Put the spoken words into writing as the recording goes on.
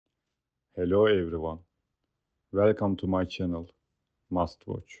Hello everyone, welcome to my channel, Must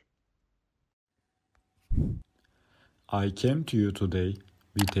Watch. I came to you today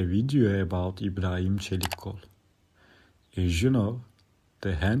with a video about İbrahim Çelikkol. As you know,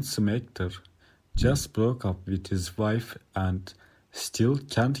 the handsome actor just broke up with his wife and still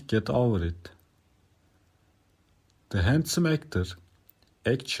can't get over it. The handsome actor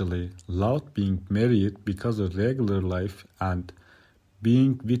actually loved being married because of regular life, and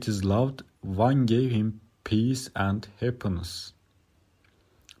being with his loved one gave him peace and happiness.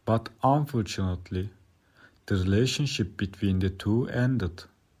 But unfortunately, the relationship between the two ended.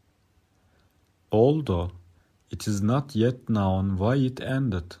 Although it is not yet known why it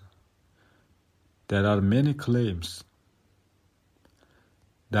ended, there are many claims.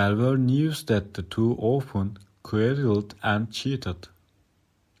 There were news that the two often quarreled and cheated.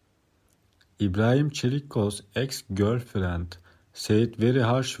 İbrahim Çelikkol's ex-girlfriend said very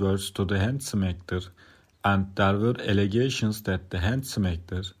harsh words to the handsome actor, and there were allegations that the handsome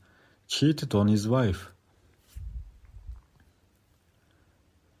actor cheated on his wife.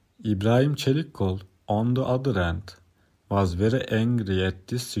 İbrahim Çelikkol, on the other hand, was very angry at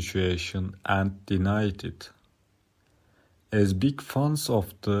this situation and denied it. As big fans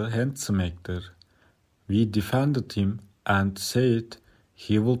of the handsome actor, we defended him and said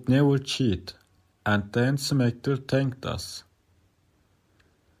he would never cheat, and the handsome actor thanked us.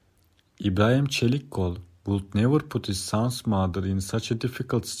 İbrahim Çelikkol would never put his son's mother in such a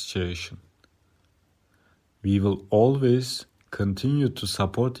difficult situation. We will always continue to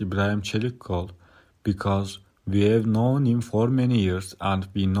support İbrahim Çelikkol because we have known him for many years and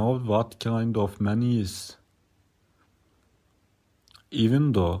we know what kind of man he is.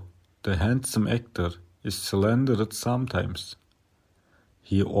 Even though the handsome actor is slandered sometimes,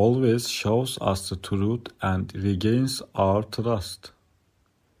 he always shows us the truth and regains our trust.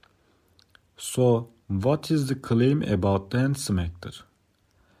 So, what is the claim about the handsome actor?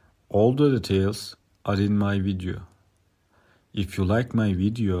 All the details are in my video. If you like my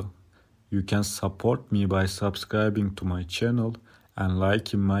video, you can support me by subscribing to my channel and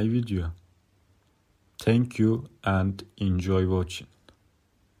liking my video. Thank you and enjoy watching.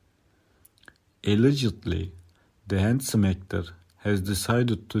 Allegedly, the handsome actor has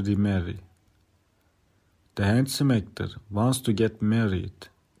decided to remarry. The handsome actor wants to get married,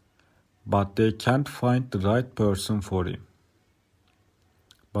 but they can't find the right person for him.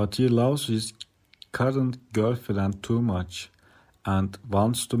 But he loves his current girlfriend too much and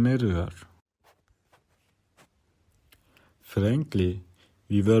wants to marry her. Frankly,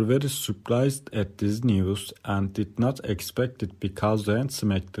 we were very surprised at this news and did not expect it because the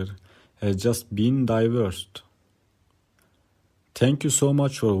handsome actor has just been divorced. Thank you so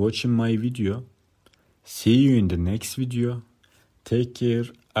much for watching my video. See you in the next video. Take care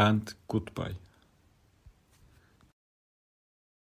and goodbye.